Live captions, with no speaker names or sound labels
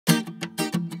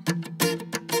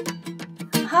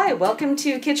Hi, welcome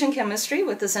to Kitchen Chemistry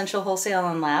with Essential Wholesale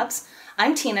and Labs.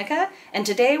 I'm Tinica, and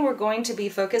today we're going to be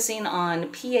focusing on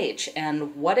pH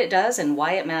and what it does and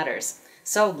why it matters.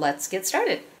 So let's get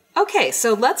started. Okay,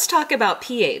 so let's talk about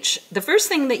pH. The first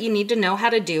thing that you need to know how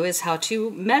to do is how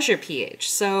to measure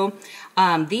pH. So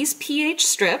these pH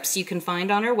strips you can find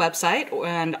on our website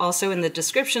and also in the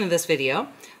description of this video.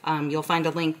 You'll find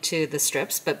a link to the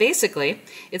strips, but basically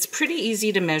it's pretty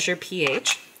easy to measure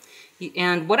pH.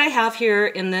 And what I have here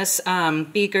in this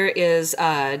beaker is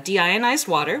deionized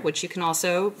water, which you can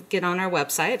also get on our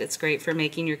website. It's great for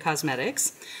making your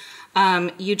cosmetics.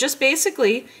 You just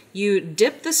basically, you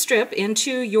dip the strip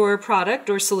into your product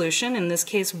or solution, in this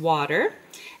case water,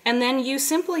 and then you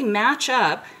simply match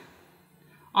up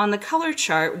on the color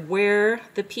chart where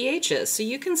the pH is. So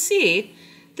you can see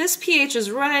this pH is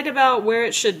right about where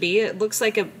it should be. It looks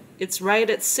like it's right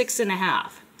at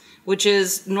 6.5. which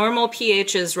is normal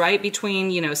pH is right between,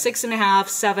 6.5,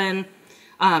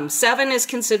 7. 7 is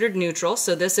considered neutral,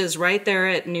 so this is right there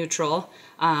at neutral,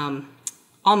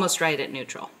 almost right at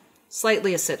neutral.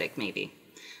 Slightly acidic, maybe.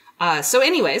 So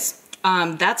anyways,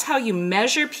 that's how you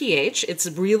measure pH. It's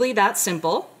really that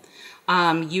simple.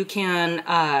 You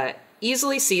can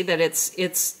easily see that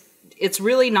it's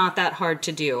really not that hard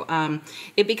to do.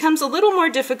 It becomes a little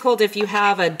more difficult if you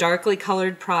have a darkly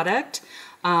colored product.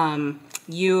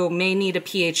 You may need a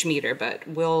pH meter, but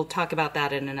we'll talk about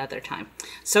that in another time.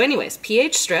 So anyways,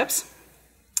 pH strips.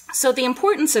 So the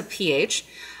importance of pH,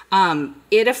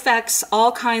 it affects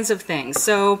all kinds of things.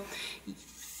 So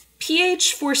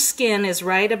pH for skin is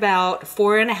right about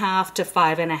 4.5 to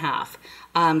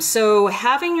 5.5. So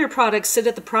having your product sit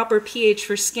at the proper pH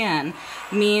for skin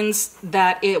means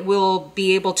that it will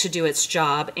be able to do its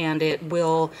job, and it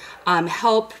will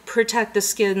help protect the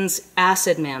skin's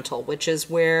acid mantle, which is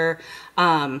where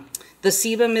the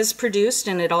sebum is produced,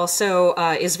 and it also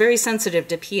is very sensitive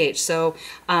to pH. So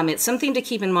it's something to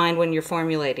keep in mind when you're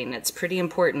formulating. It's pretty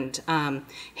important.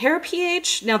 Hair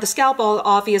pH, now the scalp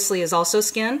obviously is also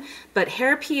skin, but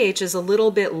hair pH is a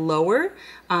little bit lower.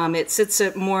 It sits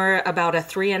at more about a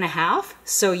 3.5.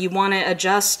 So you want to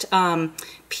adjust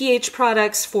pH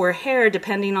products for hair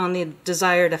depending on the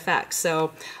desired effect.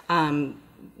 So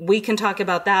we can talk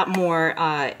about that more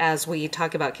as we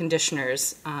talk about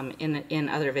conditioners in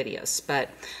other videos. But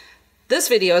this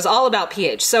video is all about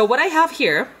pH. So what I have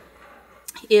here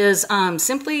is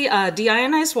simply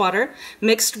deionized water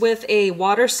mixed with a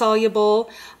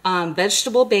water-soluble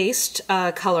vegetable-based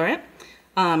colorant,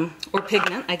 or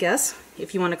pigment, I guess,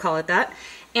 if you want to call it that.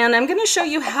 And I'm going to show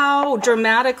you how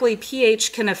dramatically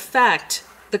pH can affect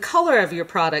the color of your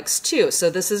products too. So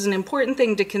this is an important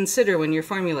thing to consider when you're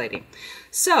formulating.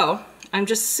 So I'm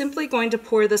just simply going to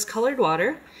pour this colored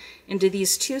water into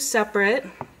these two separate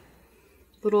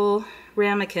little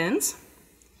ramekins,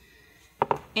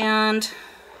 and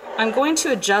I'm going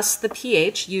to adjust the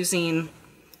pH using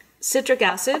citric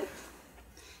acid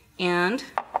and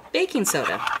baking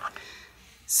soda.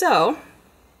 So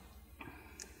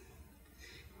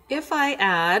if I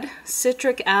add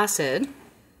citric acid,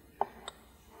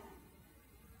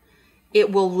 it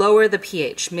will lower the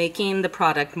pH, making the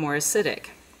product more acidic.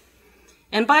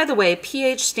 And by the way,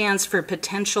 pH stands for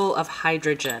potential of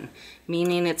hydrogen,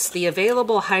 meaning it's the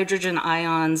available hydrogen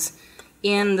ions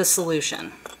in the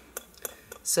solution.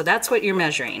 So that's what you're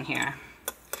measuring here.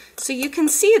 So you can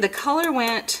see the color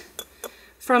went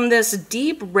from this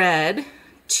deep red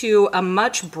to a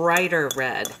much brighter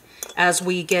red as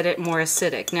we get it more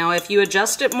acidic. Now if you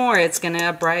adjust it more, it's going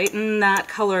to brighten that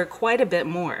color quite a bit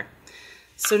more.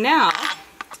 So now,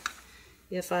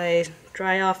 if I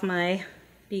dry off my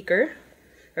beaker,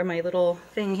 or my little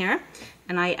thing here,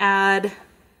 and I add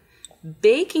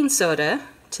baking soda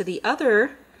to the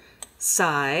other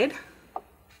side,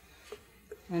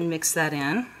 and mix that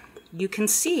in, you can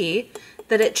see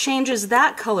that it changes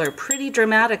that color pretty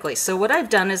dramatically. So what I've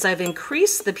done is I've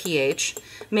increased the pH,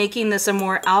 making this a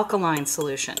more alkaline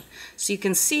solution. So you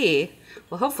can see,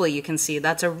 well, hopefully you can see,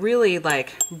 that's a really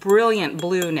brilliant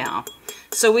blue now.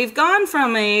 So we've gone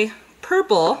from a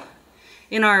purple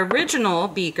in our original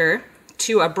beaker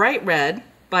to a bright red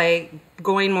by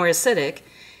going more acidic,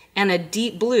 and a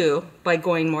deep blue by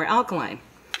going more alkaline.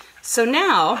 So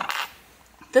now,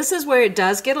 this is where it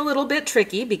does get a little bit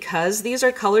tricky because these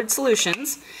are colored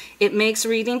solutions. It makes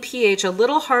reading pH a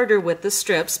little harder with the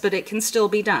strips, but it can still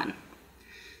be done.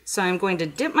 So I'm going to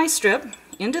dip my strip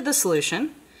into the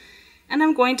solution, and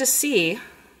I'm going to see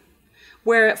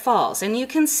where it falls. And you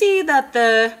can see that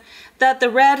the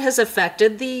red has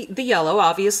affected the yellow.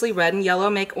 Obviously red and yellow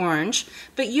make orange,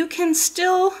 but you can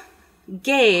still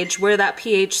gauge where that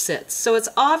pH sits. So it's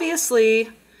obviously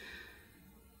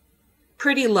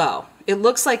pretty low. It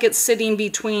looks like it's sitting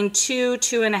between 2,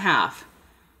 2.5.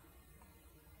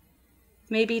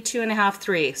 Maybe 2.5,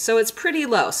 3. So it's pretty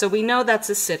low. So we know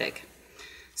that's acidic.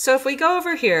 So if we go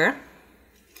over here,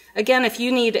 again, if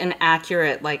you need an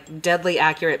accurate, like deadly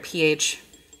accurate pH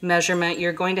measurement,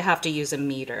 you're going to have to use a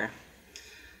meter.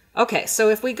 Okay, so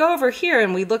if we go over here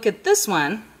and we look at this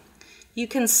one, you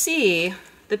can see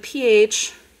the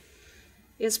pH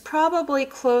is probably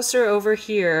closer over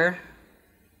here.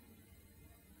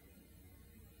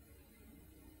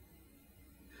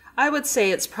 I would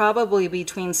say it's probably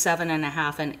between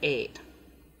 7.5 and 8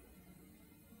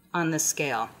 on this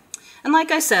scale. And like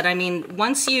I said, I mean,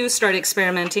 once you start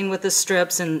experimenting with the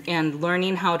strips and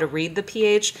learning how to read the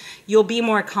pH, you'll be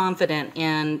more confident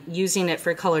in using it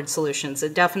for colored solutions.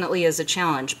 It definitely is a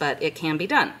challenge, but it can be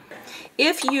done.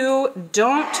 If you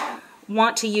don't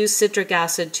want to use citric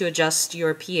acid to adjust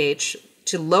your pH,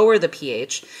 to lower the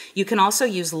pH, you can also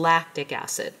use lactic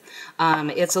acid.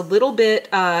 It's a little bit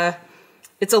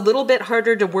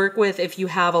harder to work with if you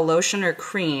have a lotion or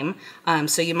cream,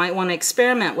 so you might want to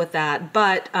experiment with that,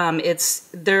 but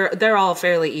they're all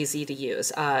fairly easy to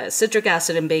use. Citric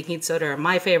acid and baking soda are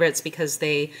my favorites because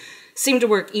they seem to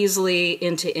work easily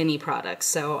into any product,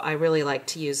 so I really like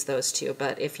to use those two.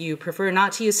 But if you prefer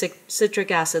not to use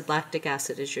citric acid, lactic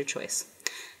acid is your choice.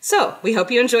 So, we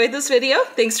hope you enjoyed this video.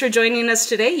 Thanks for joining us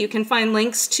today. You can find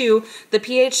links to the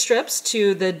pH strips,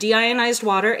 to the deionized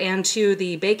water, and to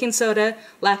the baking soda,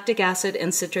 lactic acid,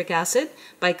 and citric acid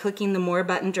by clicking the More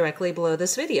button directly below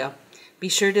this video. Be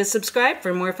sure to subscribe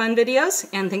for more fun videos,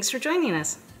 and thanks for joining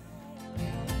us.